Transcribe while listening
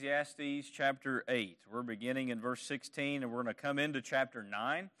Ecclesiastes chapter 8. We're beginning in verse 16, and we're going to come into chapter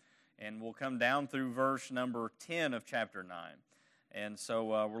 9, and we'll come down through verse number 10 of chapter 9. And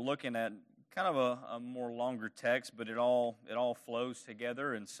so we're looking at kind of a more longer text, but it all flows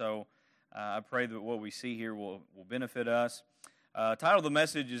together, and so I pray that what we see here will benefit us. Title of the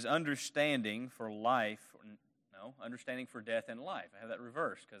message is Understanding for Death and Life. I have that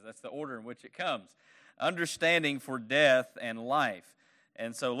reversed because that's the order in which it comes. Understanding for Death and Life.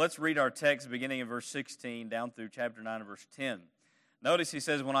 And so let's read our text beginning in verse 16 down through chapter 9 and verse 10. Notice he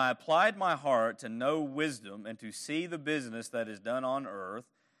says, "When I applied my heart to know wisdom and to see the business that is done on earth,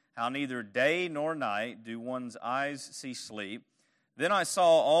 how neither day nor night do one's eyes see sleep, then I saw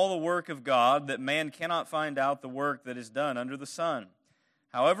all the work of God, that man cannot find out the work that is done under the sun.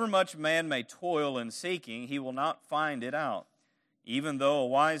 However much man may toil in seeking, he will not find it out. Even though a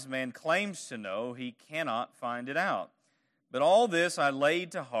wise man claims to know, he cannot find it out. But all this I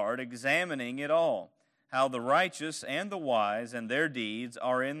laid to heart, examining it all, how the righteous and the wise and their deeds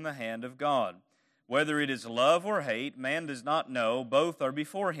are in the hand of God. Whether it is love or hate, man does not know, both are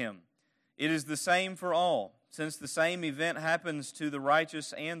before him. It is the same for all, since the same event happens to the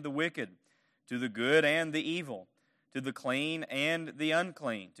righteous and the wicked, to the good and the evil, to the clean and the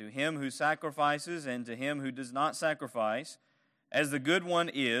unclean, to him who sacrifices and to him who does not sacrifice. As the good one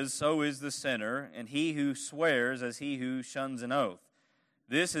is, so is the sinner, and he who swears as he who shuns an oath.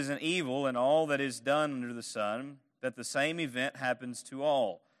 This is an evil in all that is done under the sun, that the same event happens to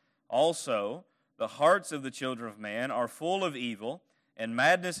all. Also, the hearts of the children of man are full of evil, and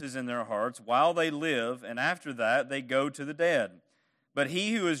madness is in their hearts while they live, and after that they go to the dead. But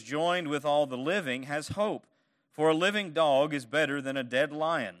he who is joined with all the living has hope, for a living dog is better than a dead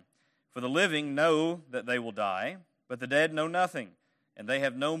lion. For the living know that they will die, but the dead know nothing, and they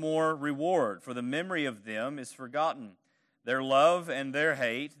have no more reward, for the memory of them is forgotten. Their love and their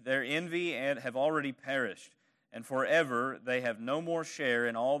hate, their envy have already perished, and forever they have no more share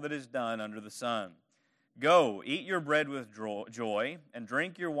in all that is done under the sun. Go, eat your bread with joy, and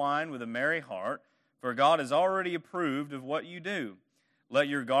drink your wine with a merry heart, for God has already approved of what you do. Let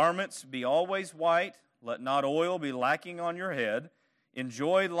your garments be always white, let not oil be lacking on your head.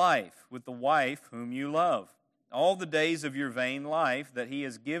 Enjoy life with the wife whom you love, all the days of your vain life that he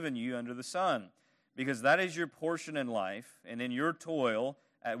has given you under the sun, because that is your portion in life, and in your toil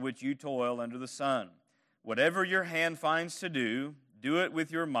at which you toil under the sun. Whatever your hand finds to do, do it with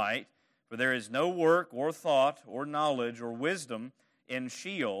your might, for there is no work or thought or knowledge or wisdom in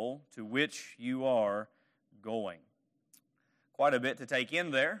Sheol to which you are going." Quite a bit to take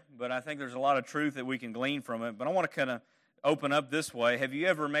in there, but I think there's a lot of truth that we can glean from it. But I want to kind of open up this way. Have you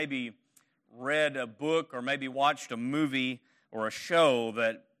ever maybe read a book or maybe watched a movie or a show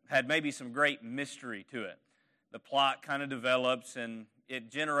that had maybe some great mystery to it? The plot kind of develops and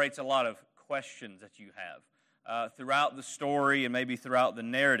it generates a lot of questions that you have throughout the story and maybe throughout the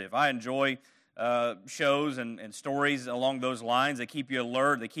narrative. I enjoy shows and stories along those lines. They keep you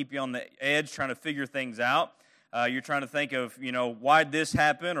alert. They keep you on the edge trying to figure things out. You're trying to think of, why'd this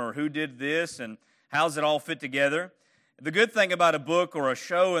happen or who did this and how's it all fit together. The good thing about a book or a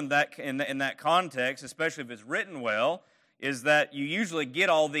show in that context, especially if it's written well, is that you usually get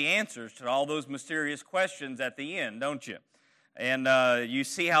all the answers to all those mysterious questions at the end, don't you? And you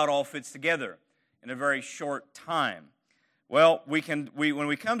see how it all fits together in a very short time. Well, when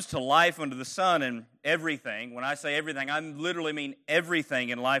it comes to life under the sun and everything, when I say everything, I literally mean everything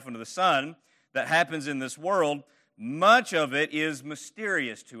in life under the sun that happens in this world, much of it is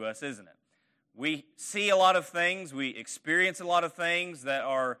mysterious to us, isn't it? We see a lot of things, we experience a lot of things that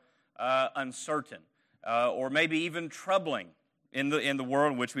are uncertain or maybe even troubling in the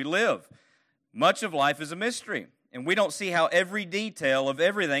world in which we live. Much of life is a mystery, and we don't see how every detail of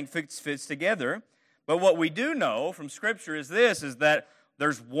everything fits together. But what we do know from Scripture is that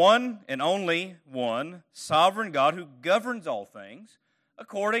there's one and only one sovereign God who governs all things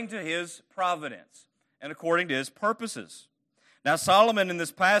according to His providence and according to His purposes. Now, Solomon in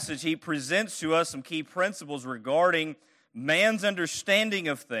this passage, he presents to us some key principles regarding man's understanding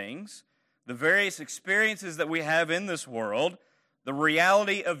of things, the various experiences that we have in this world, the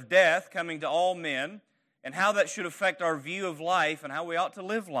reality of death coming to all men, and how that should affect our view of life and how we ought to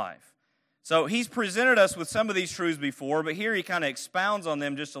live life. So he's presented us with some of these truths before, but here he kind of expounds on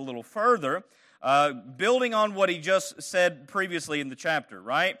them just a little further, building on what he just said previously in the chapter,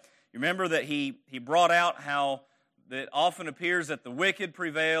 right? You remember that he brought out how it often appears that the wicked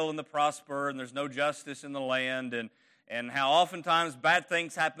prevail and the prosper, and there's no justice in the land, and how oftentimes bad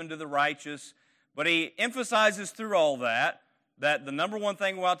things happen to the righteous. But he emphasizes through all that the number one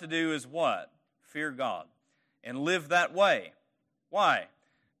thing we ought to do is what? Fear God and live that way. Why?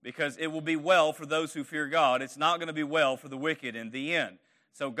 because it will be well for those who fear God. It's not going to be well for the wicked in the end.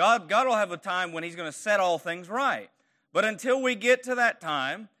 So God will have a time when He's going to set all things right. But until we get to that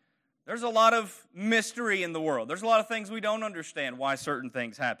time, there's a lot of mystery in the world. There's a lot of things we don't understand why certain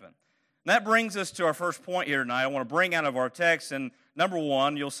things happen. And that brings us to our first point here tonight. I want to bring out of our text, and number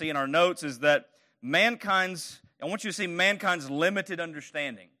one, you'll see in our notes, is that I want you to see mankind's limited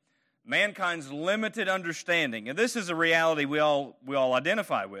understanding. Mankind's limited understanding. And this is a reality we all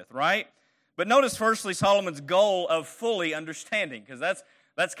identify with, right? But notice firstly Solomon's goal of fully understanding, because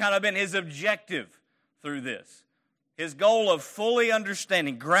that's kind of been his objective through this. His goal of fully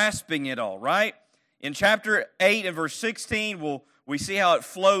understanding, grasping it all, right? In chapter 8 and verse 16, we see how it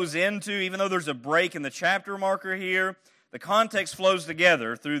flows into, even though there's a break in the chapter marker here, the context flows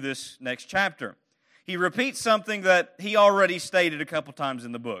together through this next chapter. He repeats something that he already stated a couple times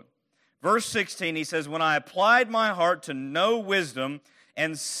in the book. Verse 16, he says, "When I applied my heart to know wisdom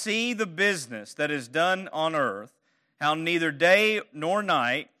and see the business that is done on earth, how neither day nor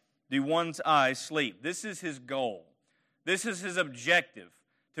night do one's eyes sleep." This is his goal. This is his objective,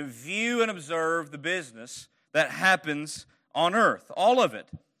 to view and observe the business that happens on earth, all of it.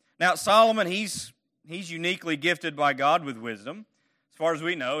 Now, Solomon, he's uniquely gifted by God with wisdom. As far as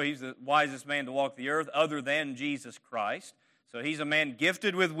we know, he's the wisest man to walk the earth other than Jesus Christ. So he's a man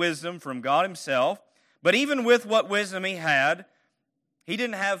gifted with wisdom from God Himself. But even with what wisdom he had, he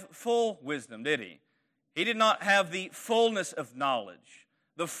didn't have full wisdom, did he? He did not have the fullness of knowledge,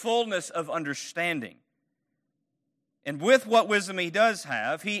 the fullness of understanding. And with what wisdom he does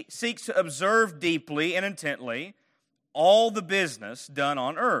have, he seeks to observe deeply and intently all the business done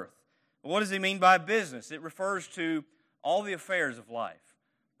on earth. What does he mean by business? It refers to all the affairs of life,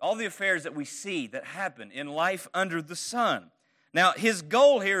 all the affairs that we see that happen in life under the sun. Now, his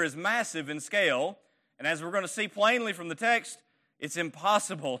goal here is massive in scale, and as we're going to see plainly from the text, it's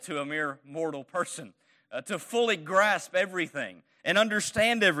impossible to a mere mortal person to fully grasp everything and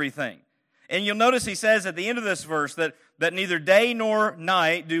understand everything. And you'll notice he says at the end of this verse that neither day nor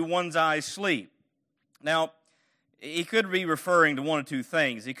night do one's eyes sleep. Now, he could be referring to one of two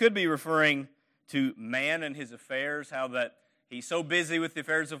things. He could be referring to man and his affairs, how that he's so busy with the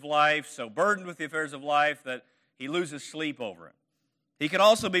affairs of life, so burdened with the affairs of life that he loses sleep over it. He could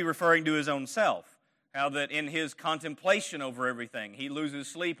also be referring to his own self, how that in his contemplation over everything, he loses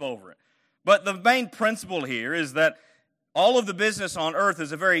sleep over it. But the main principle here is that all of the business on earth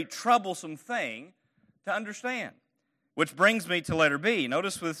is a very troublesome thing to understand. Which brings me to letter B.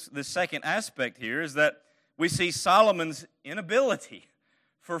 Notice with the second aspect here is that we see Solomon's inability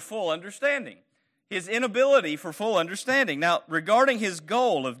for full understanding. His inability for full understanding. Now, regarding his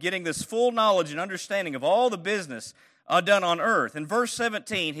goal of getting this full knowledge and understanding of all the business done on earth, in verse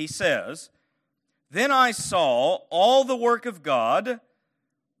 17 he says, "Then I saw all the work of God,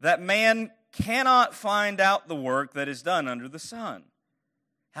 that man cannot find out the work that is done under the sun.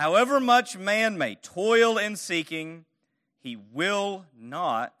 However much man may toil in seeking, he will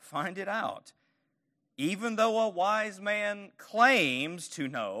not find it out. Even though a wise man claims to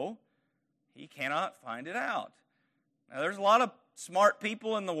know, he cannot find it out." Now, there's a lot of smart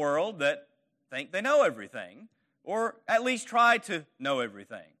people in the world that think they know everything, or at least try to know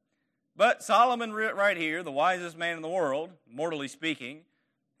everything. But Solomon right here, the wisest man in the world, mortally speaking,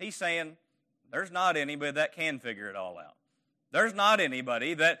 he's saying, there's not anybody that can figure it all out. There's not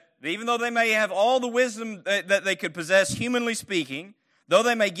anybody that, even though they may have all the wisdom that they could possess, humanly speaking, though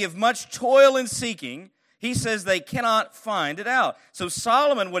they may give much toil in seeking, he says they cannot find it out. So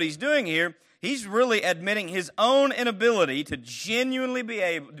Solomon, what he's doing here, he's really admitting his own inability to genuinely be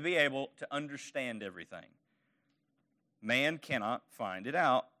able to understand everything. Man cannot find it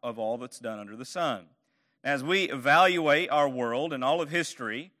out of all that's done under the sun. As we evaluate our world and all of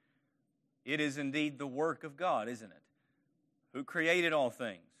history, it is indeed the work of God, isn't it? Who created all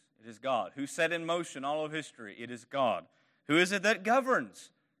things? It is God. Who set in motion all of history? It is God. Who is it that governs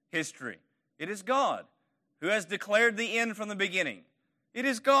history? It is God. Who has declared the end from the beginning? It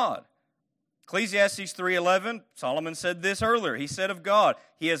is God. Ecclesiastes 3:11, Solomon said this earlier. He said of God,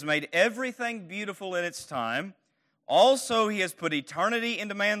 He has made everything beautiful in its time. Also, He has put eternity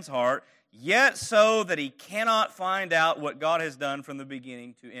into man's heart, yet so that he cannot find out what God has done from the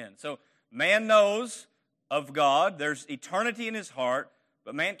beginning to end. So, man knows of God. There's eternity in his heart,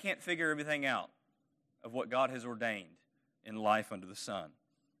 but man can't figure everything out of what God has ordained in life under the sun,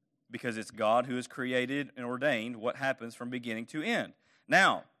 because it's God who has created and ordained what happens from beginning to end.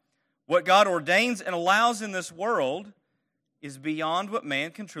 Now, what God ordains and allows in this world is beyond what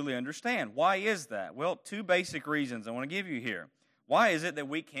man can truly understand. Why is that? Well, two basic reasons I want to give you here. Why is it that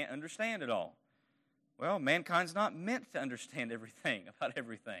we can't understand it all? Well, mankind's not meant to understand everything about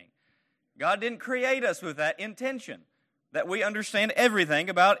everything. God didn't create us with that intention, that we understand everything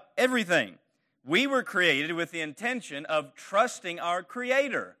about everything. We were created with the intention of trusting our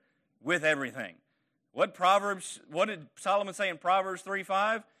Creator with everything. What did Solomon say in Proverbs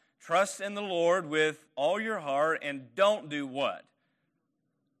 3:5? Trust in the Lord with all your heart and don't do what?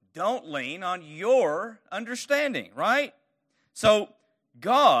 Don't lean on your understanding, right? So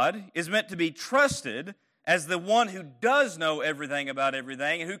God is meant to be trusted as the one who does know everything about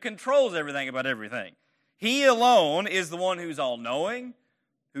everything and who controls everything about everything. He alone is the one who's all-knowing,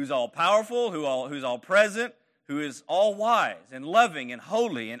 who's all-powerful, who's all-present, who is all-wise and loving and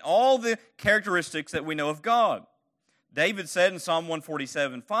holy and all the characteristics that we know of God. David said in Psalm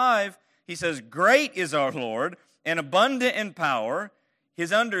 147:5, he says, "Great is our Lord and abundant in power.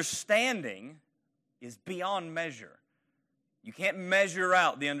 His understanding is beyond measure." You can't measure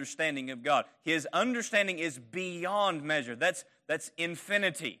out the understanding of God. His understanding is beyond measure. That's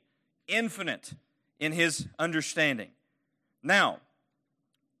infinity, infinite in His understanding. Now,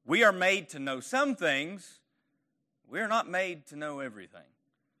 we are made to know some things. We are not made to know everything.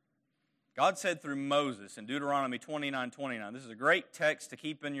 God said through Moses in Deuteronomy 29:29, this is a great text to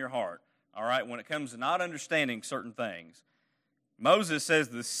keep in your heart, all right, when it comes to not understanding certain things. Moses says,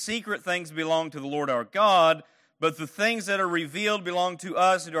 "The secret things belong to the Lord our God, but the things that are revealed belong to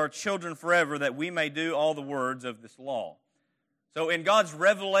us and to our children forever, that we may do all the words of this law." So in God's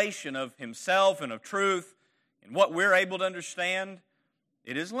revelation of Himself and of truth and what we're able to understand,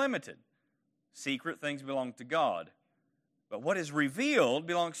 it is limited. Secret things belong to God. But what is revealed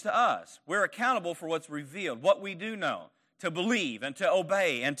belongs to us. We're accountable for what's revealed, what we do know, to believe and to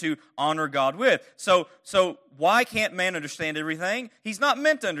obey and to honor God with. So why can't man understand everything? He's not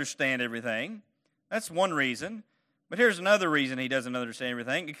meant to understand everything. That's one reason. But here's another reason he doesn't understand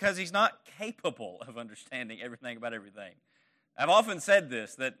everything, because he's not capable of understanding everything about everything. I've often said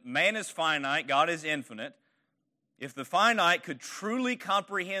this, that man is finite, God is infinite. If the finite could truly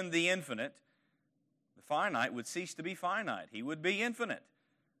comprehend the infinite, the finite would cease to be finite. He would be infinite.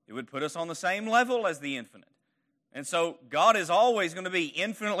 It would put us on the same level as the infinite. And so God is always going to be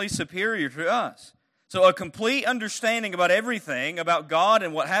infinitely superior to us. So a complete understanding about everything, about God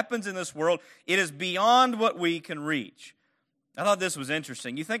and what happens in this world, it is beyond what we can reach. I thought this was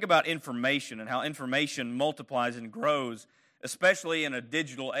interesting. You think about information and how information multiplies and grows, especially in a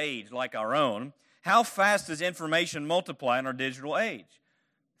digital age like our own. How fast does information multiply in our digital age?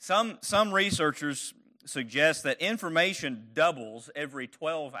 Some researchers suggest that information doubles every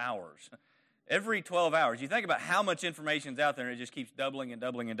 12 hours. Every 12 hours. You think about how much information is out there and it just keeps doubling and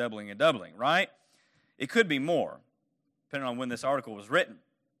doubling and doubling and doubling, right? It could be more, depending on when this article was written.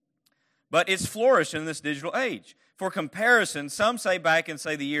 But it's flourished in this digital age. For comparison, some say back in,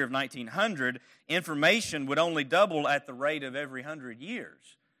 say, the year of 1900, information would only double at the rate of every 100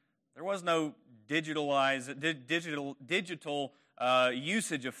 years. There was no digital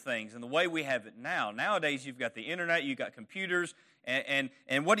usage of things in the way we have it now. Nowadays, you've got the internet, you've got computers, and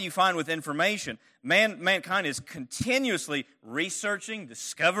what do you find with information? Mankind is continuously researching,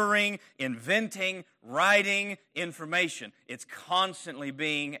 discovering, inventing, writing information. It's constantly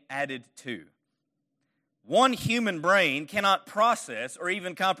being added to. One human brain cannot process or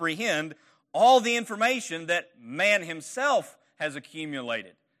even comprehend all the information that man himself has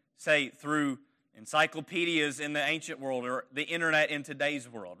accumulated, say through encyclopedias in the ancient world or the internet in today's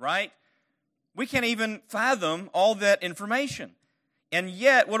world, right? We can't even fathom all that information. And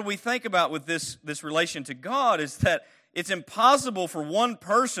yet, what do we think about with this relation to God is that it's impossible for one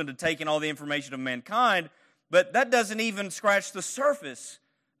person to take in all the information of mankind, but that doesn't even scratch the surface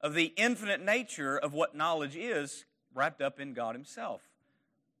of the infinite nature of what knowledge is wrapped up in God Himself.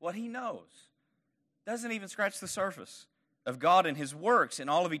 What He knows doesn't even scratch the surface of God and His works in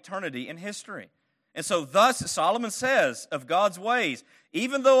all of eternity and history. And so thus Solomon says of God's ways,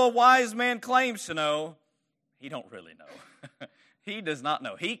 even though a wise man claims to know, he don't really know. He does not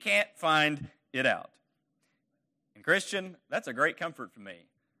know. He can't find it out. And Christian, that's a great comfort for me.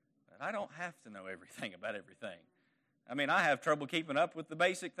 That I don't have to know everything about everything. I mean, I have trouble keeping up with the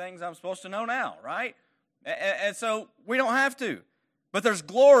basic things I'm supposed to know now, right? And so we don't have to. But there's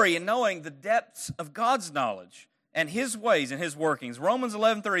glory in knowing the depths of God's knowledge and His ways and His workings. Romans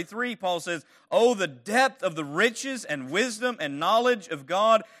 11:33, Paul says, "Oh, the depth of the riches and wisdom and knowledge of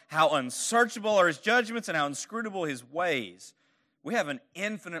God, how unsearchable are His judgments and how inscrutable His ways." We have an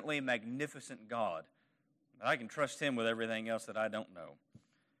infinitely magnificent God. I can trust Him with everything else that I don't know.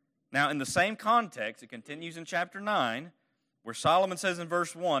 Now, in the same context, it continues in chapter 9, where Solomon says in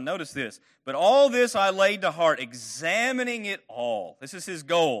verse 1, notice this, "But all this I laid to heart, examining it all." This is his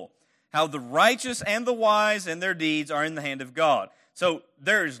goal. how the righteous and the wise and their deeds are in the hand of God. So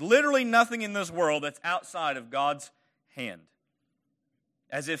there is literally nothing in this world that's outside of God's hand.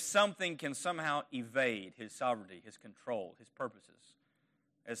 As if something can somehow evade His sovereignty, His control, His purposes.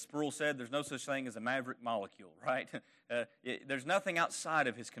 As Sproul said, there's no such thing as a maverick molecule, right? There's nothing outside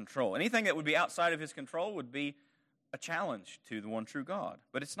of His control. Anything that would be outside of His control would be a challenge to the one true God,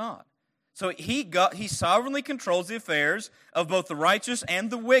 but it's not. So He sovereignly controls the affairs of both the righteous and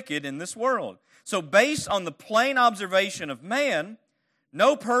the wicked in this world. So based on the plain observation of man,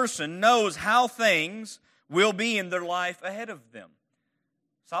 no person knows how things will be in their life ahead of them.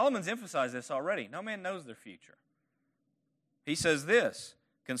 Solomon's emphasized this already. No man knows their future. He says this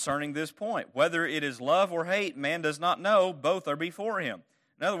concerning this point: whether it is love or hate, man does not know. Both are before him.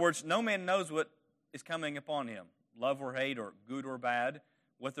 In other words, no man knows what is coming upon him, love or hate, or good or bad,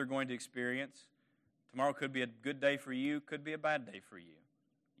 what they're going to experience. Tomorrow could be a good day for you, could be a bad day for you.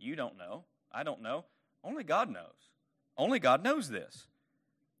 You don't know. I don't know. Only God knows. Only God knows this.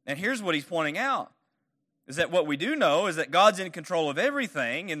 And here's what he's pointing out, is that what we do know is that God's in control of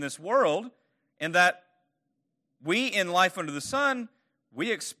everything in this world, and that we in life under the sun,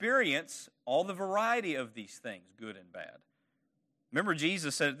 we experience all the variety of these things, good and bad. Remember,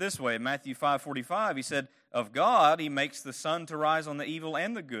 Jesus said it this way in Matthew 5:45. He said, of God, He makes the sun to rise on the evil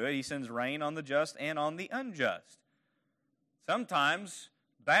and the good. He sends rain on the just and on the unjust. Sometimes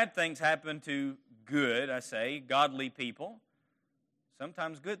bad things happen to good, godly people.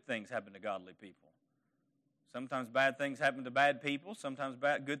 Sometimes good things happen to godly people. Sometimes bad things happen to bad people. Sometimes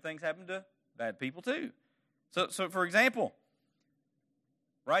good things happen to bad people too. So for example,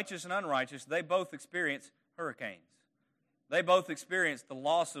 righteous and unrighteous, they both experience hurricanes. They both experience the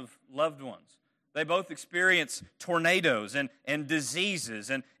loss of loved ones. They both experience tornadoes and diseases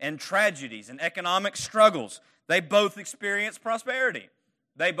and tragedies and economic struggles. They both experience prosperity.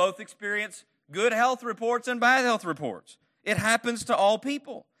 They both experience good health reports and bad health reports. It happens to all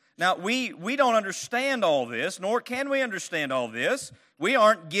people. Now, we don't understand all this, nor can we understand all this. We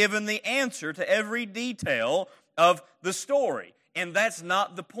aren't given the answer to every detail of the story. And that's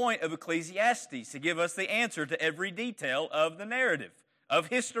not the point of Ecclesiastes, to give us the answer to every detail of the narrative, of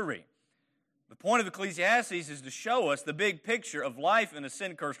history. The point of Ecclesiastes is to show us the big picture of life in a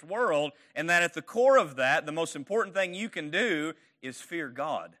sin-cursed world, and that at the core of that, the most important thing you can do is fear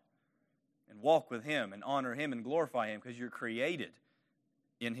God and walk with Him and honor Him and glorify Him, because you're created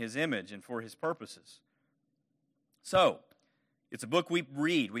in His image and for His purposes. So, it's a book we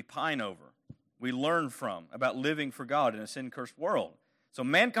read, we pine over, we learn from about living for God in a sin-cursed world. So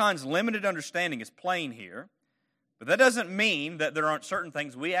mankind's limited understanding is plain here, but that doesn't mean that there aren't certain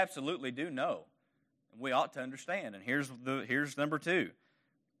things we absolutely do know and we ought to understand. And here's number two.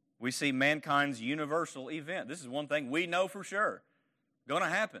 We see mankind's universal event. This is one thing we know for sure going to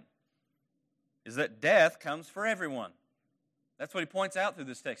happen, is that death comes for everyone. That's what he points out through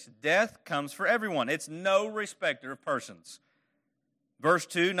this text. Death comes for everyone. It's no respecter of persons. Verse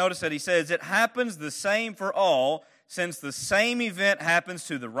 2, notice that he says, it happens the same for all, since the same event happens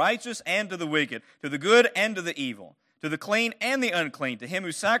to the righteous and to the wicked, to the good and to the evil, to the clean and the unclean, to him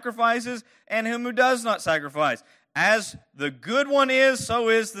who sacrifices and him who does not sacrifice. As the good one is, so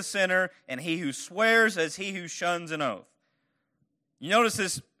is the sinner, and he who swears as he who shuns an oath. You notice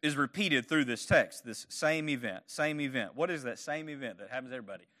this is repeated through this text, this same event, same event. What is that same event that happens to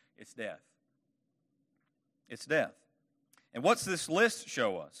everybody? It's death. It's death. And what's this list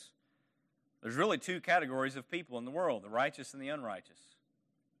show us? There's really two categories of people in the world, the righteous and the unrighteous.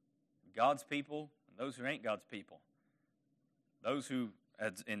 God's people and those who ain't God's people. Those who,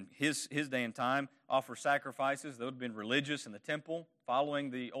 as in his day and time, offer sacrifices, those who have been religious in the temple,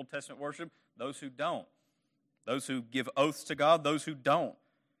 following the Old Testament worship. Those who don't. Those who give oaths to God, those who don't.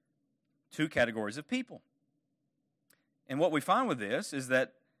 Two categories of people. And what we find with this is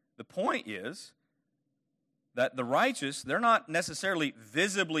that the point is that the righteous, they're not necessarily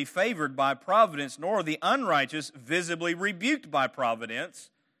visibly favored by providence, nor are the unrighteous visibly rebuked by providence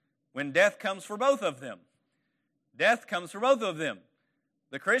when death comes for both of them. Death comes for both of them.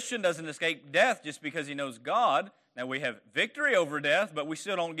 The Christian doesn't escape death just because he knows God. Now, we have victory over death, but we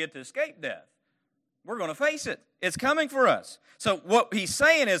still don't get to escape death. We're going to face it. It's coming for us. So what he's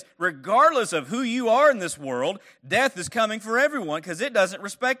saying is, regardless of who you are in this world, death is coming for everyone because it doesn't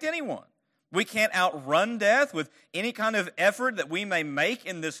respect anyone. We can't outrun death with any kind of effort that we may make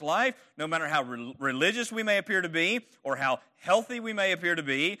in this life, no matter how religious we may appear to be, or how healthy we may appear to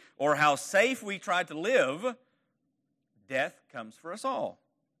be, or how safe we try to live. Death comes for us all.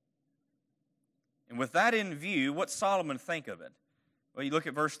 And with that in view, what's Solomon think of it? Well, you look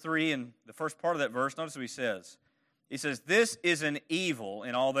at verse 3 and the first part of that verse, notice what he says. He says, this is an evil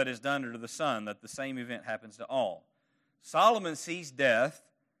in all that is done under the sun, that the same event happens to all. Solomon sees death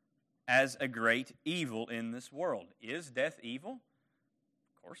as a great evil in this world. Is death evil?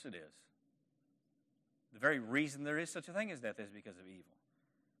 Of course it is. The very reason there is such a thing as death is because of evil.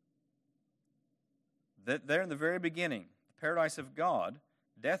 That there in the very beginning, the paradise of God,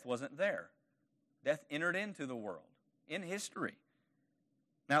 death wasn't there. Death entered into the world, in history.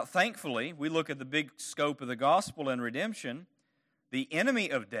 Now, thankfully, we look at the big scope of the gospel and redemption. The enemy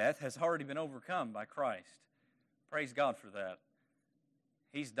of death has already been overcome by Christ. Praise God for that.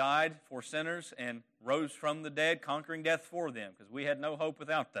 He's died for sinners and rose from the dead, conquering death for them, because we had no hope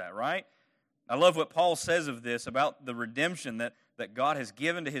without that, right? I love what Paul says of this, about the redemption that God has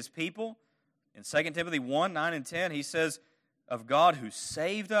given to His people. In 2 Timothy 1, 9 and 10, he says, of God who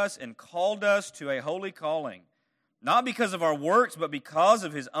saved us and called us to a holy calling, not because of our works, but because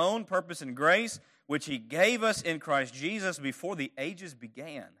of His own purpose and grace, which He gave us in Christ Jesus before the ages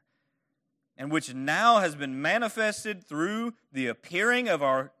began, and which now has been manifested through the appearing of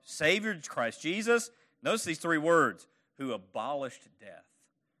our Savior, Christ Jesus. Notice these three words: who abolished death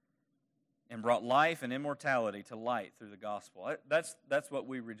and brought life and immortality to light through the gospel. That's what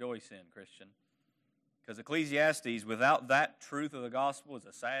we rejoice in, Christian. Because Ecclesiastes, without that truth of the gospel, is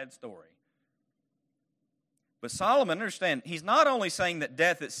a sad story. But Solomon, understand, he's not only saying that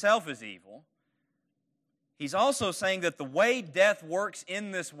death itself is evil, he's also saying that the way death works in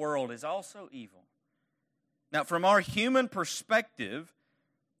this world is also evil. Now, from our human perspective,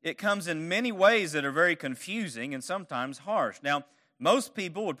 it comes in many ways that are very confusing and sometimes harsh. Now, most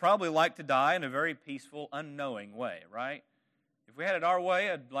people would probably like to die in a very peaceful, unknowing way, right? If we had it our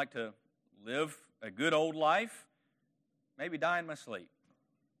way, I'd like to live a good old life, maybe die in my sleep,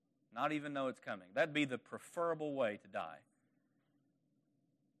 not even know it's coming. That'd be the preferable way to die.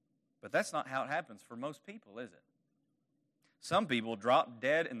 But that's not how it happens for most people, is it? Some people drop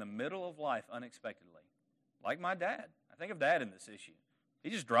dead in the middle of life unexpectedly, like my dad. I think of Dad in this issue.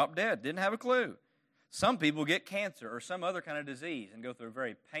 He just dropped dead, didn't have a clue. Some people get cancer or some other kind of disease and go through a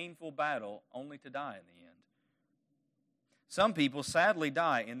very painful battle only to die in the end. Some people sadly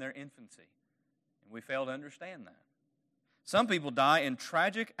die in their infancy, and we fail to understand that. Some people die in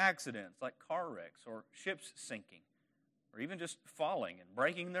tragic accidents like car wrecks or ships sinking, or even just falling and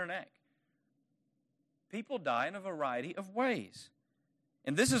breaking their neck. People die in a variety of ways.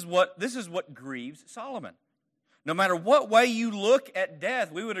 And this is what grieves Solomon. No matter what way you look at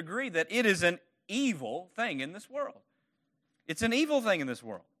death, we would agree that it is an evil thing in this world. It's an evil thing in this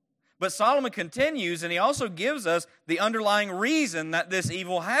world. But Solomon continues, and he also gives us the underlying reason that this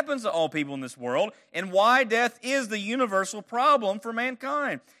evil happens to all people in this world and why death is the universal problem for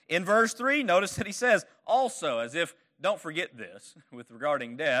mankind. In verse 3, notice that he says, also, as if, don't forget this with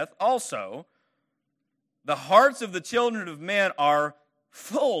regarding death, also, the hearts of the children of men are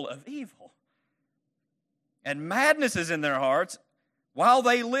full of evil, and madness is in their hearts while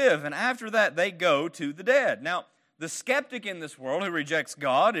they live, and after that they go to the dead. Now, the skeptic in this world who rejects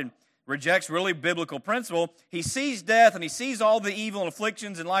God and rejects really biblical principle, he sees death and he sees all the evil and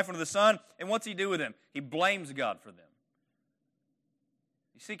afflictions in life under the sun, and what's he do with them? He blames God for them.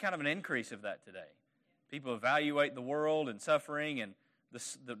 You see kind of an increase of that today. People evaluate the world and suffering, and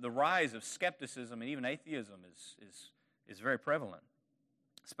the rise of skepticism and even atheism is very prevalent,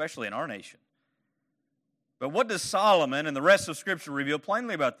 especially in our nation. But what does Solomon and the rest of Scripture reveal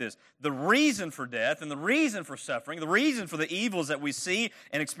plainly about this? The reason for death and the reason for suffering, the reason for the evils that we see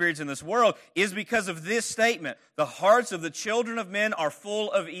and experience in this world is because of this statement: the hearts of the children of men are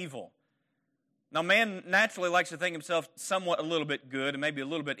full of evil. Now, man naturally likes to think himself somewhat a little bit good and maybe a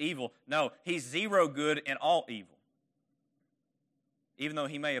little bit evil. No, he's zero good and all evil, even though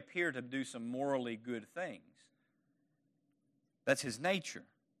he may appear to do some morally good things. That's his nature.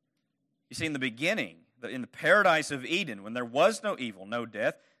 You see, in the beginning, in the paradise of Eden, when there was no evil, no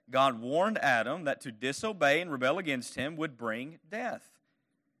death, God warned Adam that to disobey and rebel against him would bring death.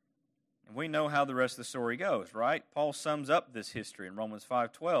 And we know how the rest of the story goes, right? Paul sums up this history in Romans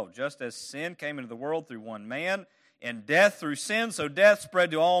 5:12. Just as sin came into the world through one man, and death through sin, so death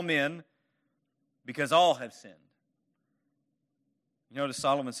spread to all men because all have sinned. You notice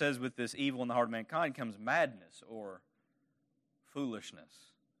Solomon says with this evil in the heart of mankind comes madness or foolishness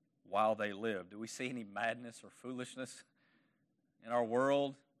while they live. Do we see any madness or foolishness in our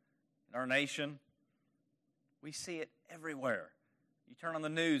world, in our nation? We see it everywhere. You turn on the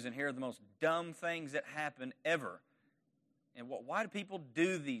news and hear the most dumb things that happen ever. And why do people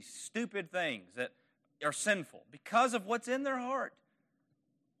do these stupid things that are sinful? Because of what's in their heart.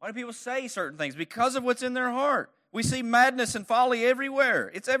 Why do people say certain things? Because of what's in their heart. We see madness and folly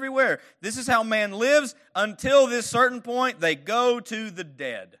everywhere. It's everywhere. This is how man lives until this certain point. They go to the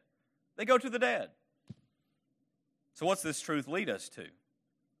dead. They go to the dead. So what's this truth lead us to?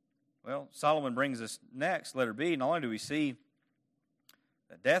 Well, Solomon brings us next, letter B. Not only do we see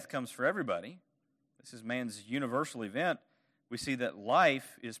that death comes for everybody, this is man's universal event, we see that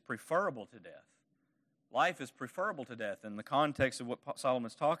life is preferable to death. Life is preferable to death. In the context of what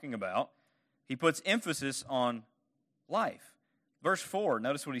Solomon's talking about, he puts emphasis on life. Verse 4,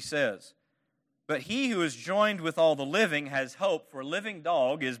 notice what he says. But he who is joined with all the living has hope, for a living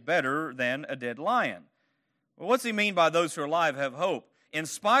dog is better than a dead lion. Well, what's he mean by those who are alive have hope? In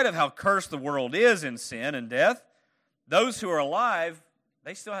spite of how cursed the world is in sin and death, those who are alive,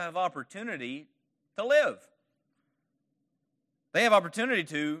 they still have opportunity to live. They have opportunity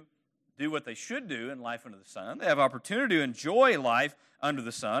to do what they should do in life under the sun. They have opportunity to enjoy life under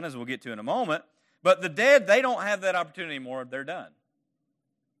the sun, as we'll get to in a moment. But the dead, they don't have that opportunity anymore. They're done.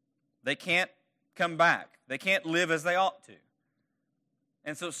 They can't come back. They can't live as they ought to.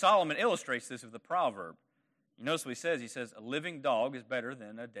 And so Solomon illustrates this with a proverb. You notice what he says? He says, a living dog is better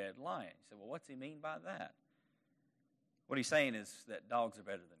than a dead lion. You say, well, what's he mean by that? What he's saying is that dogs are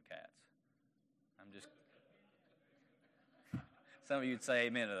better than cats. I'm just... Some of you would say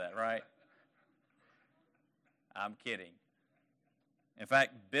amen to that, right? I'm kidding. In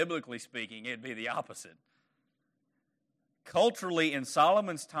fact, biblically speaking, it'd be the opposite. Culturally, in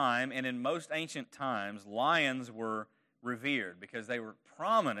Solomon's time and in most ancient times, lions were revered because they were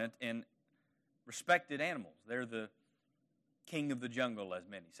prominent and respected animals. They're the king of the jungle, as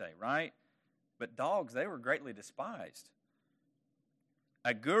many say, right? But dogs, they were greatly despised.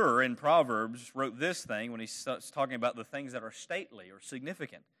 Agur in Proverbs wrote this thing when he's talking about the things that are stately or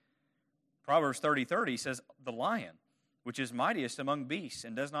significant. Proverbs 30:30 says, the lion, which is mightiest among beasts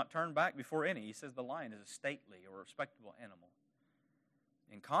and does not turn back before any. He says the lion is a stately or respectable animal.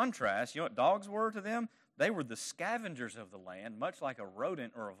 In contrast, you know what dogs were to them? They were the scavengers of the land, much like a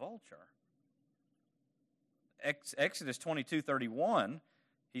rodent or a vulture. Exodus 22:31,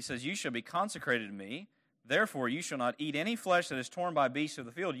 he says, you shall be consecrated to me. Therefore, you shall not eat any flesh that is torn by beasts of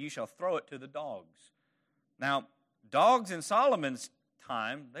the field. You shall throw it to the dogs. Now, dogs in Solomon's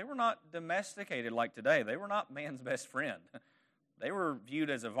time, they were not domesticated like today. They were not man's best friend. They were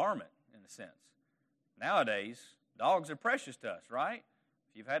viewed as a varmint, in a sense. Nowadays, dogs are precious to us, right?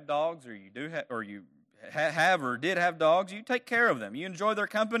 If you've had dogs, or you do have or did have dogs, you take care of them. You enjoy their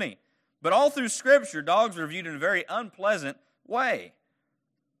company. But all through Scripture, dogs are viewed in a very unpleasant way.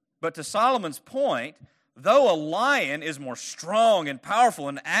 But to Solomon's point, though a lion is more strong and powerful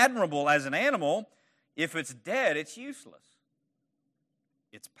and admirable as an animal, if it's dead, it's useless.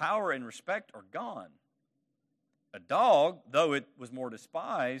 Its power and respect are gone. A dog, though it was more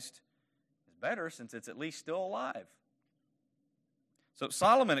despised, is better since it's at least still alive. So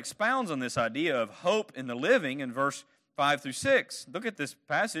Solomon expounds on this idea of hope in the living in verse 5 through 6. Look at this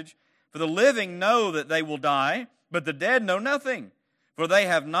passage. For the living know that they will die, but the dead know nothing. For they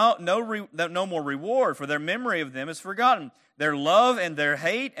have no more reward, for their memory of them is forgotten. Their love and their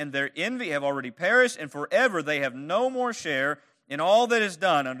hate and their envy have already perished, and forever they have no more share in all that is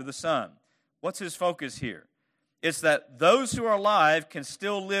done under the sun. What's his focus here? It's that those who are alive can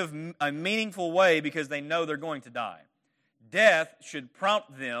still live a meaningful way because they know they're going to die. Death should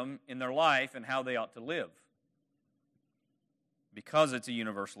prompt them in their life and how they ought to live, because it's a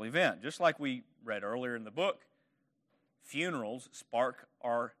universal event. Just like we read earlier in the book, funerals spark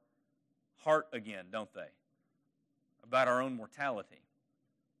our heart again, don't they? About our own mortality.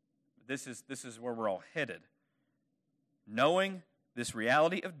 This is where we're all headed. Knowing this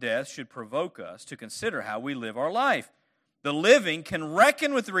reality of death should provoke us to consider how we live our life. The living can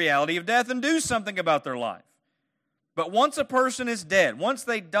reckon with the reality of death and do something about their life. But once a person is dead, once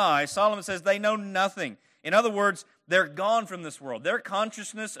they die, Solomon says they know nothing. In other words, they're gone from this world. Their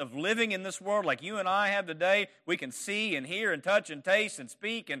consciousness of living in this world like you and I have today, we can see and hear and touch and taste and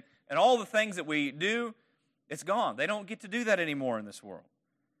speak and all the things that we do, it's gone. They don't get to do that anymore in this world.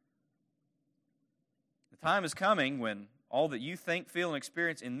 The time is coming when all that you think, feel, and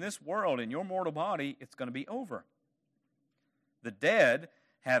experience in this world, in your mortal body, it's going to be over. The dead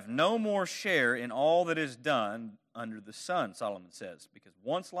have no more share in all that is done under the sun, Solomon says, because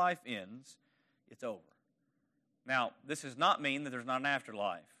once life ends, it's over. Now, this does not mean that there's not an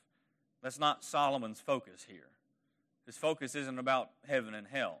afterlife. That's not Solomon's focus here. His focus isn't about heaven and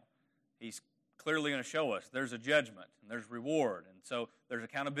hell. He's clearly going to show us there's a judgment and there's reward, and so there's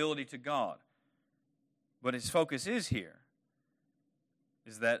accountability to God. But his focus is here,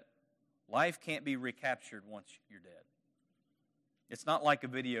 is that life can't be recaptured once you're dead. It's not like a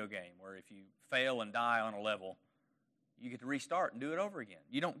video game where if you fail and die on a level, you get to restart and do it over again.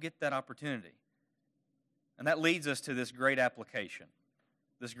 You don't get that opportunity. And that leads us to this great application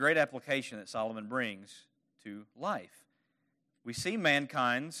that Solomon brings to life. We see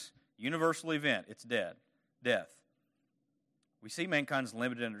mankind's universal event, it's death. We see mankind's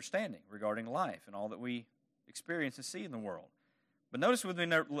limited understanding regarding life and all that we experience and see in the world. But notice with me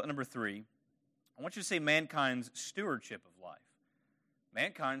number 3, I want you to see mankind's stewardship of life.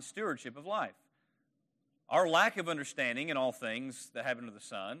 Mankind's stewardship of life. Our lack of understanding in all things that happen to the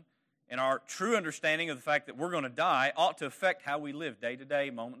Son, and our true understanding of the fact that we're going to die ought to affect how we live day to day,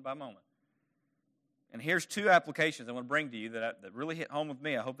 moment by moment. And here's 2 applications I want to bring to you that really hit home with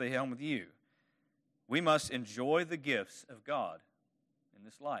me. I hope they hit home with you. We must enjoy the gifts of God in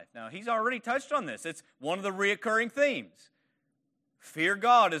this life. Now, he's already touched on this. It's one of the reoccurring themes. Fear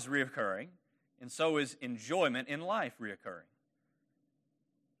God is reoccurring, and so is enjoyment in life reoccurring.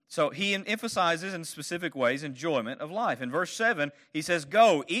 So he emphasizes in specific ways enjoyment of life. In verse 7, he says,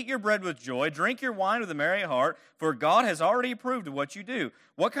 "Go, eat your bread with joy, drink your wine with a merry heart, for God has already approved of what you do."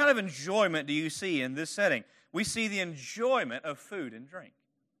 What kind of enjoyment do you see in this setting? We see the enjoyment of food and drink.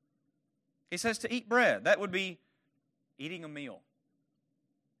 He says to eat bread. That would be eating a meal,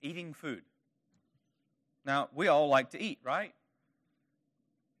 eating food. Now, we all like to eat, right?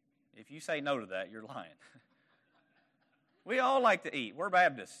 If you say no to that, you're lying. We all like to eat. We're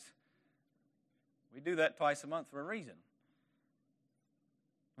Baptists. We do that twice a month for a reason.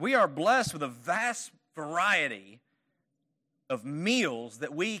 We are blessed with a vast variety of meals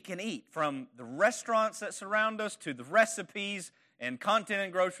that we can eat, from the restaurants that surround us to the recipes and content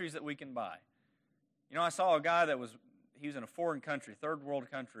and groceries that we can buy. You know, I saw a guy he was in a foreign country, third world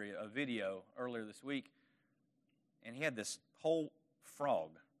country, a video earlier this week, and he had this whole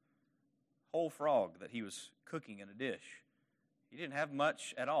frog that he was cooking in a dish. He didn't have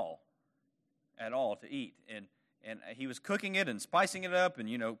much at all to eat. And he was cooking it and spicing it up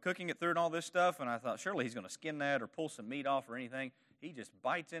and, cooking it through and all this stuff. And I thought, surely he's going to skin that or pull some meat off or anything. He just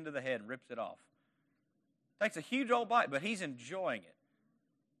bites into the head and rips it off. Takes a huge old bite, but he's enjoying it.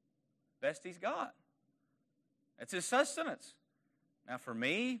 Best he's got. That's his sustenance. Now, for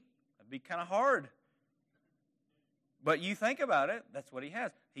me, it'd be kind of hard. But you think about it, that's what he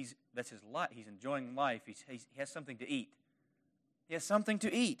has. That's his life. He's enjoying life. He has something to eat. He has something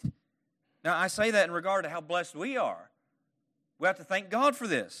to eat. Now, I say that in regard to how blessed we are. We have to thank God for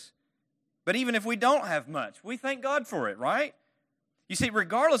this. But even if we don't have much, we thank God for it, right? You see,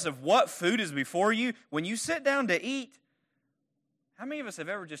 regardless of what food is before you, when you sit down to eat, how many of us have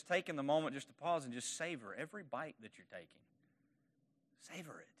ever just taken the moment just to pause and just savor every bite that you're taking?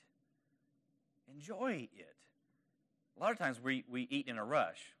 Savor it. Enjoy it. A lot of times we eat in a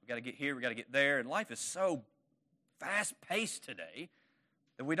rush. We got to get here, we got to get there, and life is so fast-paced today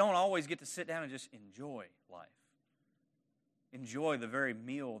that we don't always get to sit down and just enjoy life. Enjoy the very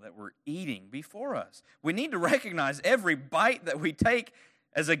meal that we're eating before us. We need to recognize every bite that we take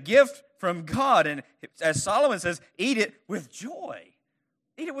as a gift from God. And as Solomon says, eat it with joy.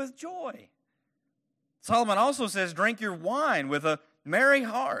 Eat it with joy. Solomon also says, drink your wine with a merry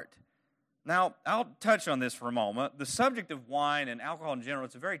heart. Now, I'll touch on this for a moment. The subject of wine and alcohol in general,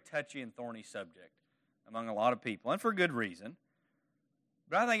 it's a very touchy and thorny subject among a lot of people, and for good reason.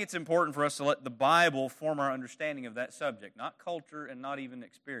 But I think it's important for us to let the Bible form our understanding of that subject, not culture and not even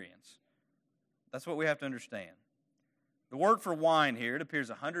experience. That's what we have to understand. The word for wine here, it appears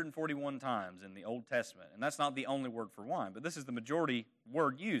 141 times in the Old Testament, and that's not the only word for wine, but this is the majority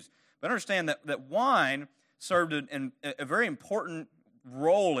word used. But understand that wine served a very important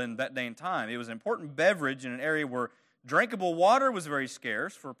role in that day and time. It was an important beverage in an area where drinkable water was very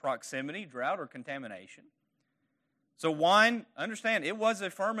scarce for proximity, drought, or contamination. So wine, understand, it was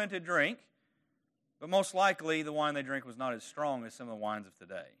a fermented drink, but most likely the wine they drink was not as strong as some of the wines of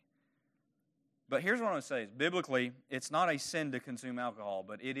today. But here's what I'm going to say. Biblically, it's not a sin to consume alcohol,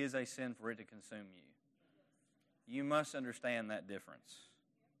 but it is a sin for it to consume you. You must understand that difference.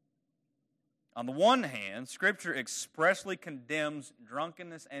 On the one hand, Scripture expressly condemns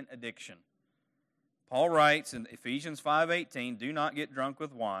drunkenness and addiction. Paul writes in Ephesians 5:18, "Do not get drunk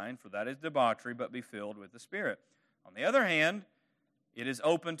with wine, for that is debauchery, but be filled with the Spirit." On the other hand, it is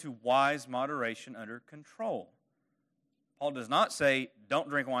open to wise moderation under control. Paul does not say, don't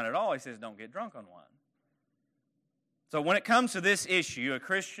drink wine at all. He says, don't get drunk on wine. So when it comes to this issue, a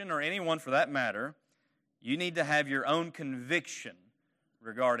Christian or anyone for that matter, you need to have your own conviction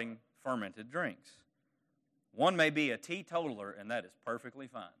regarding fermented drinks. One may be a teetotaler, and that is perfectly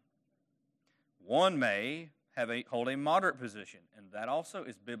fine. One may hold a moderate position, and that also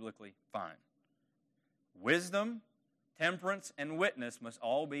is biblically fine. Wisdom, temperance, and witness must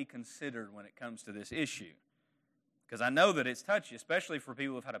all be considered when it comes to this issue. Because I know that it's touchy, especially for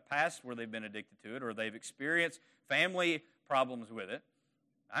people who've had a past where they've been addicted to it or they've experienced family problems with it.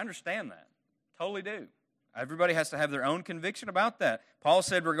 I understand that. Totally do. Everybody has to have their own conviction about that. Paul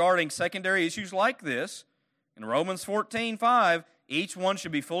said regarding secondary issues like this, in Romans 14:5, each one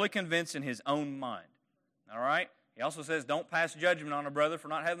should be fully convinced in his own mind. All right? He also says, don't pass judgment on a brother for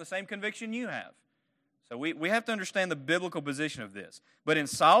not having the same conviction you have. So we have to understand the biblical position of this. But in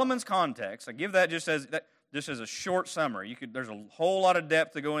Solomon's context, I give that just as a short summary. There's a whole lot of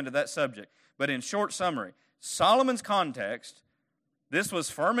depth to go into that subject. But in short summary, Solomon's context, this was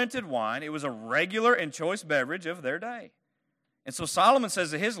fermented wine. It was a regular and choice beverage of their day. And so Solomon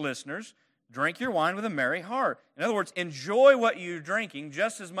says to his listeners, drink your wine with a merry heart. In other words, enjoy what you're drinking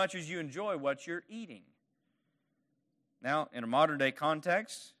just as much as you enjoy what you're eating. Now, in a modern day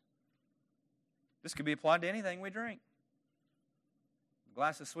context, this could be applied to anything we drink. A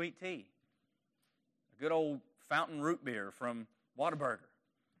glass of sweet tea. A good old fountain root beer from Whataburger.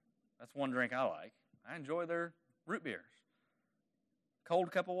 That's one drink I like. I enjoy their root beers.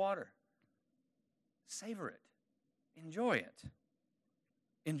 Cold cup of water. Savor it. Enjoy it.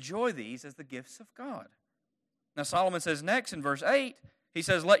 Enjoy these as the gifts of God. Now Solomon says next in verse 8, he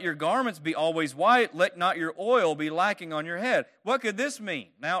says, let your garments be always white, let not your oil be lacking on your head. What could this mean?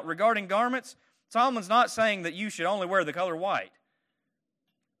 Now, regarding garments, Solomon's not saying that you should only wear the color white.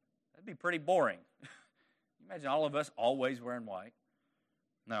 That'd be pretty boring. Imagine all of us always wearing white.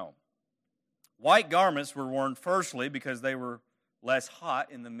 No. White garments were worn firstly because they were less hot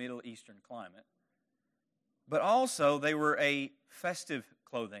in the Middle Eastern climate. But also they were a festive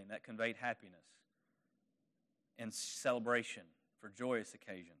clothing that conveyed happiness and celebration for joyous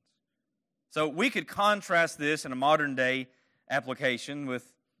occasions. So we could contrast this in a modern day application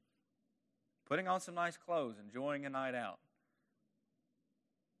with putting on some nice clothes, enjoying a night out,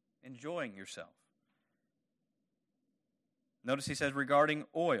 enjoying yourself. Notice he says regarding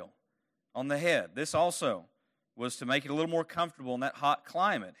oil on the head. This also was to make it a little more comfortable in that hot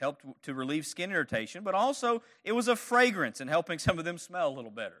climate, helped to relieve skin irritation, but also it was a fragrance in helping some of them smell a little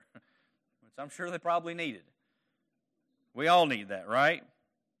better, which I'm sure they probably needed. We all need that, right?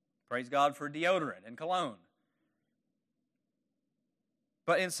 Praise God for deodorant and cologne.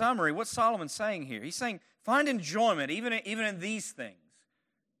 But in summary, what's Solomon saying here? He's saying, find enjoyment even in these things.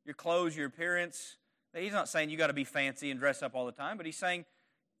 Your clothes, your appearance. He's not saying you got to be fancy and dress up all the time, but he's saying,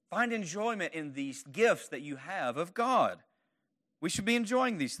 find enjoyment in these gifts that you have of God. We should be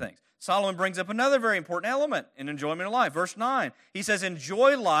enjoying these things. Solomon brings up another very important element in enjoyment of life. Verse 9, he says,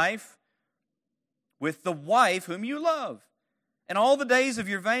 enjoy life with the wife whom you love, and all the days of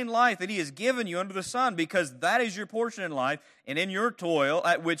your vain life that he has given you under the sun, because that is your portion in life, and in your toil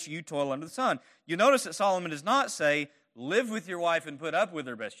at which you toil under the sun. You notice that Solomon does not say, live with your wife and put up with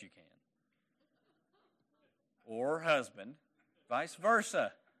her best you can. Or husband, vice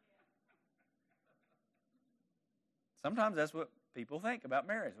versa. Sometimes that's what people think about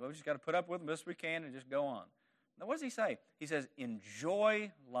marriage. Well, we just got to put up with them best we can and just go on. Now, what does he say? He says,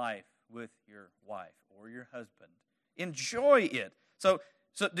 enjoy life with your wife or your husband. Enjoy it. So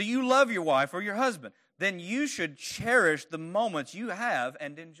do you love your wife or your husband? Then you should cherish the moments you have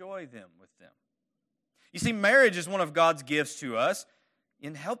and enjoy them with them. You see, marriage is one of God's gifts to us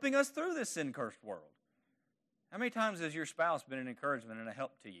in helping us through this sin-cursed world. How many times has your spouse been an encouragement and a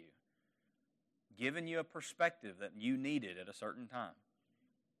help to you? Given you a perspective that you needed at a certain time.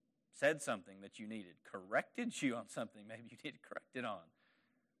 Said something that you needed. Corrected you on something maybe you needed corrected on.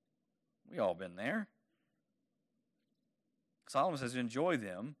 We all been there. Solomon says, enjoy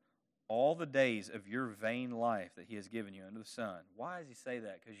them all the days of your vain life that he has given you under the sun. Why does he say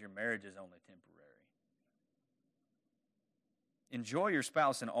that? Because your marriage is only temporary. Enjoy your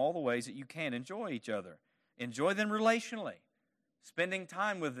spouse in all the ways that you can. Enjoy each other. Enjoy them relationally. Spending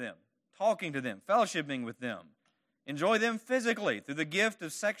time with them. Talking to them. Fellowshipping with them. Enjoy them physically through the gift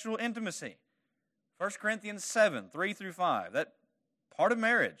of sexual intimacy. 1 Corinthians 7, 3 through 5. That part of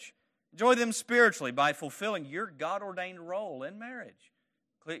marriage. Enjoy them spiritually by fulfilling your God-ordained role in marriage.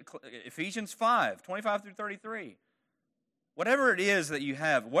 Ephesians 5, 25 through 33. Whatever it is that you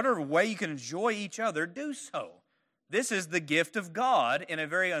have, whatever way you can enjoy each other, do so. This is the gift of God in a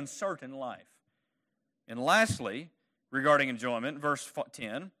very uncertain life. And lastly, regarding enjoyment, verse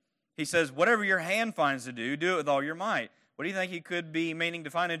 10, he says, whatever your hand finds to do, do it with all your might. What do you think he could be meaning to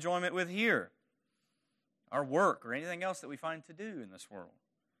find enjoyment with here? Our work or anything else that we find to do in this world.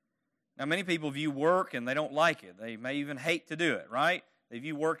 Now, many people view work and they don't like it. They may even hate to do it, right? They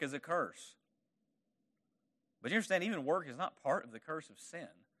view work as a curse. But you understand, even work is not part of the curse of sin.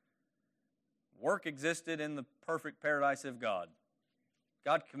 Work existed in the perfect paradise of God.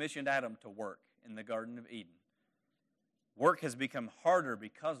 God commissioned Adam to work in the Garden of Eden. Work has become harder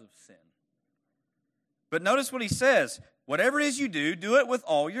because of sin. But notice what he says. Whatever it is you do, do it with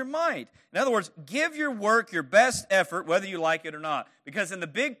all your might. In other words, give your work your best effort, whether you like it or not. Because in the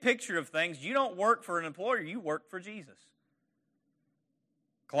big picture of things, you don't work for an employer, you work for Jesus.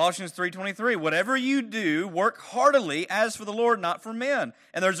 Colossians 3:23, whatever you do, work heartily as for the Lord, not for men.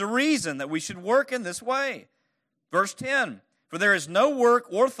 And there's a reason that we should work in this way. Verse 10, for there is no work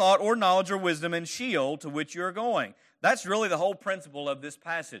or thought or knowledge or wisdom in Sheol to which you are going. That's really the whole principle of this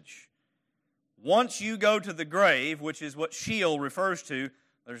passage. Once you go to the grave, which is what Sheol refers to,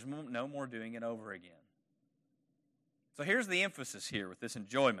 there's no more doing it over again. So here's the emphasis here with this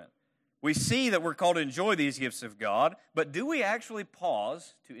enjoyment. We see that we're called to enjoy these gifts of God, but do we actually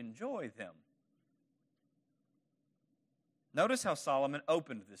pause to enjoy them? Notice how Solomon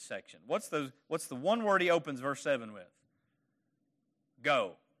opened this section. What's the one word he opens verse 7 with?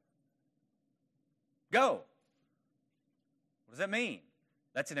 Go. Go. What does that mean?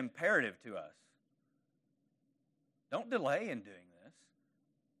 That's an imperative to us. Don't delay in doing this.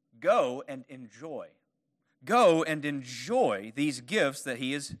 Go and enjoy. Go and enjoy these gifts that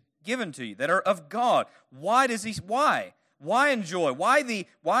he has given to you, that are of God. Why? Why enjoy? Why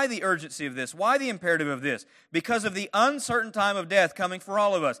the urgency of this? Why the imperative of this? Because of the uncertain time of death coming for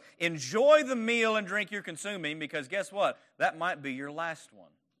all of us. Enjoy the meal and drink you're consuming, because guess what? That might be your last one.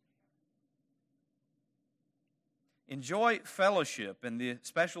 Enjoy fellowship and the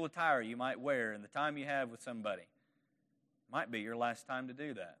special attire you might wear and the time you have with somebody. Might be your last time to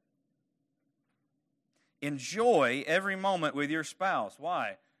do that. Enjoy every moment with your spouse.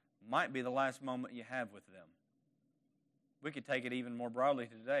 Why? Might be the last moment you have with them. We could take it even more broadly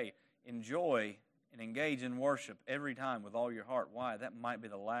today. Enjoy and engage in worship every time with all your heart. Why? That might be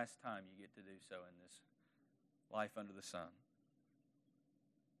the last time you get to do so in this life under the sun.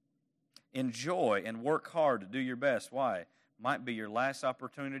 Enjoy and work hard to do your best. Why? Might be your last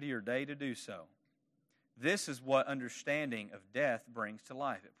opportunity or day to do so. This is what understanding of death brings to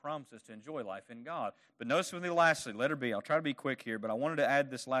life. It prompts us to enjoy life in God. But notice with me lastly, letter B, I'll try to be quick here, but I wanted to add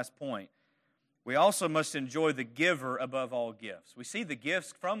this last point. We also must enjoy the giver above all gifts. We see the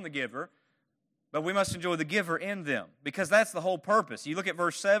gifts from the giver, but we must enjoy the giver in them, because that's the whole purpose. You look at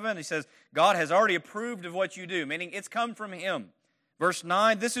verse 7, he says, God has already approved of what you do, meaning it's come from Him. Verse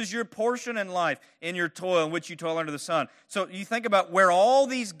 9, this is your portion in life, in your toil, in which you toil under the sun. So you think about where all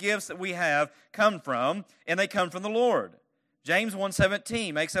these gifts that we have come from, and they come from the Lord. James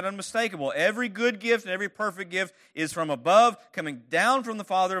 1:17 makes that unmistakable. Every good gift and every perfect gift is from above, coming down from the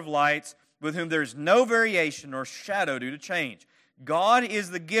Father of lights, with whom there is no variation nor shadow due to change. God is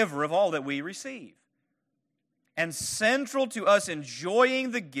the giver of all that we receive. And central to us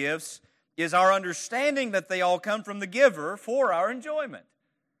enjoying the gifts is our understanding that they all come from the giver for our enjoyment.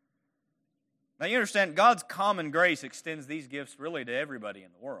 Now you understand, God's common grace extends these gifts really to everybody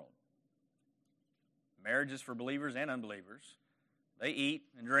in the world. Marriages for believers and unbelievers. They eat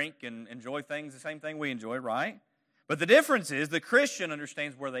and drink and enjoy things, the same thing we enjoy, right? But the difference is the Christian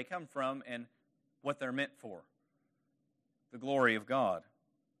understands where they come from and what they're meant for. The glory of God.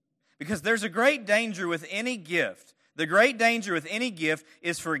 Because there's a great danger with any gift. The great danger with any gift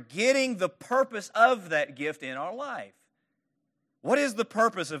is forgetting the purpose of that gift in our life. What is the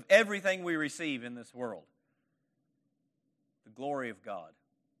purpose of everything we receive in this world? The glory of God.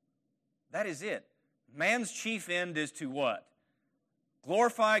 That is it. Man's chief end is to what?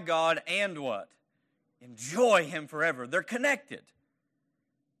 Glorify God and what? Enjoy Him forever. They're connected.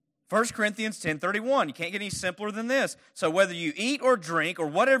 1 Corinthians 10:31. You can't get any simpler than this. So whether you eat or drink or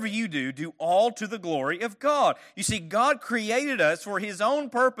whatever you do, do all to the glory of God. You see, God created us for His own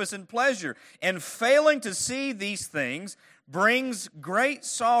purpose and pleasure. And failing to see these things brings great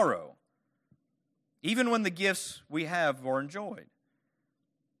sorrow, even when the gifts we have are enjoyed.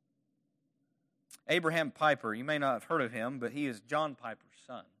 Abraham Piper, you may not have heard of him, but he is John Piper's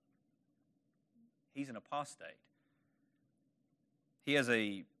son. He's an apostate. He has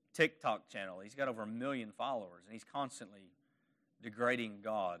a TikTok channel. He's got over 1 million followers, and he's constantly degrading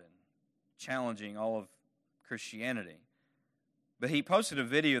God and challenging all of Christianity. But he posted a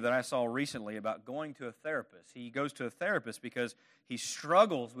video that I saw recently about going to a therapist. He goes to a therapist because he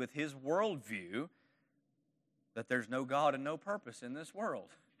struggles with his worldview that there's no God and no purpose in this world.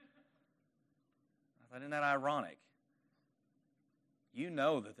 I thought, isn't that ironic? You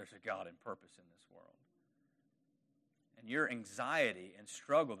know that there's a God and purpose in this world. And your anxiety and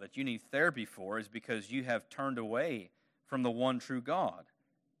struggle that you need therapy for is because you have turned away from the one true God.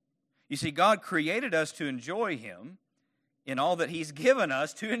 You see, God created us to enjoy Him in all that He's given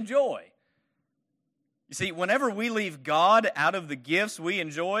us to enjoy. You see, whenever we leave God out of the gifts we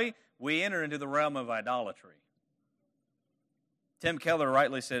enjoy, we enter into the realm of idolatry. Tim Keller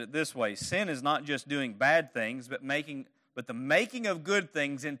rightly said it this way: sin is not just doing bad things, but the making of good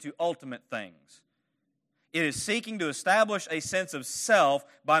things into ultimate things. It is seeking to establish a sense of self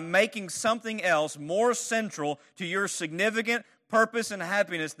by making something else more central to your significant purpose and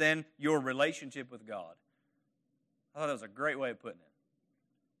happiness than your relationship with God. I thought that was a great way of putting it.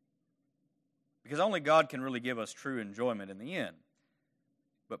 Because only God can really give us true enjoyment in the end.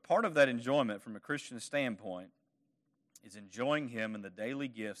 But part of that enjoyment from a Christian standpoint is enjoying Him and the daily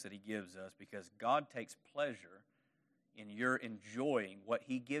gifts that He gives us, because God takes pleasure in your enjoying what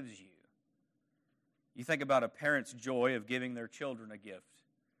He gives you. You think about a parent's joy of giving their children a gift.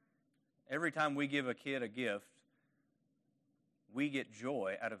 Every time we give a kid a gift, we get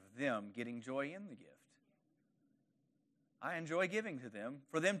joy out of them getting joy in the gift. I enjoy giving to them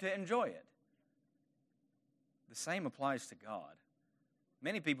for them to enjoy it. The same applies to God.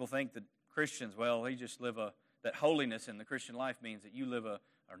 Many people think that Christians, well, they just live that holiness in the Christian life means that you live a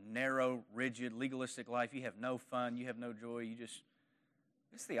narrow, rigid, legalistic life. You have no fun. You have no joy.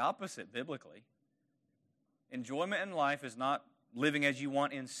 It's the opposite biblically. Enjoyment in life is not living as you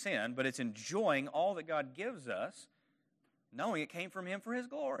want in sin, but it's enjoying all that God gives us, knowing it came from Him for His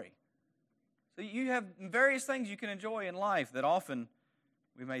glory. So you have various things you can enjoy in life that often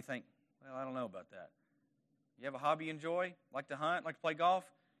we may think, well, I don't know about that. You have a hobby you enjoy, like to hunt, like to play golf?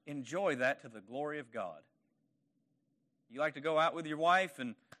 Enjoy that to the glory of God. You like to go out with your wife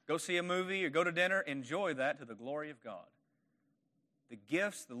and go see a movie or go to dinner? Enjoy that to the glory of God. The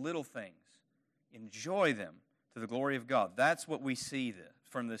gifts, the little things, enjoy them to the glory of God. That's what we see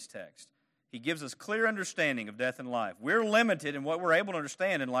from this text. He gives us clear understanding of death and life. We're limited in what we're able to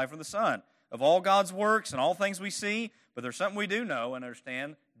understand in life from the Son. Of all God's works and all things we see, but there's something we do know and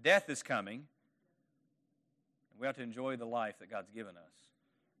understand. Death is coming. We have to enjoy the life that God's given us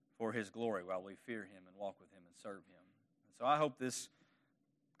for His glory while we fear Him and walk with Him and serve Him. And so I hope this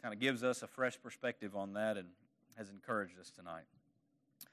kind of gives us a fresh perspective on that and has encouraged us tonight.